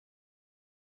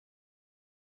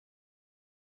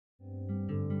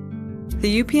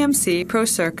The UPMC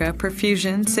Procirca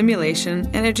Perfusion, Simulation,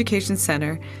 and Education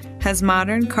Center has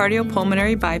modern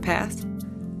cardiopulmonary bypass,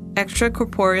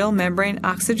 extracorporeal membrane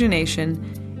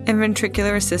oxygenation, and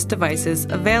ventricular assist devices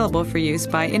available for use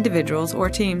by individuals or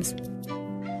teams.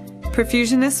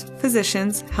 Perfusionists,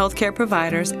 physicians, healthcare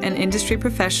providers, and industry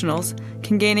professionals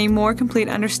can gain a more complete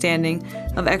understanding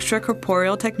of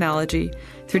extracorporeal technology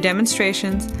through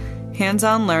demonstrations,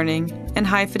 hands-on learning, and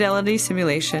high-fidelity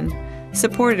simulation,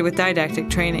 supported with didactic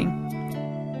training.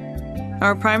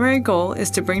 Our primary goal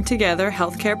is to bring together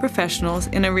healthcare professionals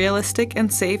in a realistic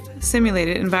and safe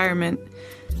simulated environment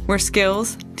where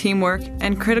skills, teamwork,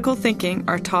 and critical thinking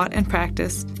are taught and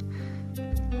practiced.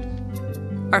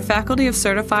 Our faculty of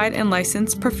certified and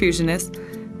licensed perfusionists,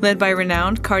 led by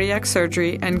renowned cardiac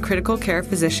surgery and critical care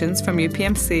physicians from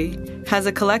UPMC, has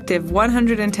a collective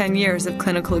 110 years of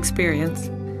clinical experience.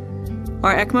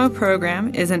 Our ECMO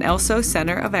program is an ELSO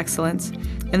Center of Excellence,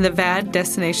 and the VAD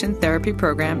Destination Therapy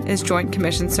Program is Joint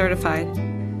Commission certified.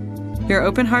 Your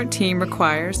open heart team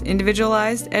requires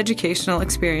individualized educational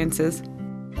experiences.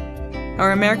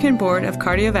 Our American Board of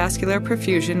Cardiovascular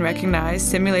Perfusion recognized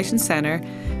Simulation Center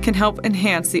can help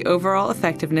enhance the overall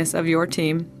effectiveness of your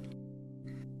team.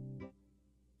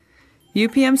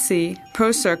 UPMC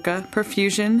Procirca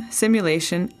Perfusion,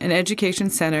 Simulation, and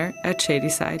Education Center at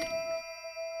Shadyside.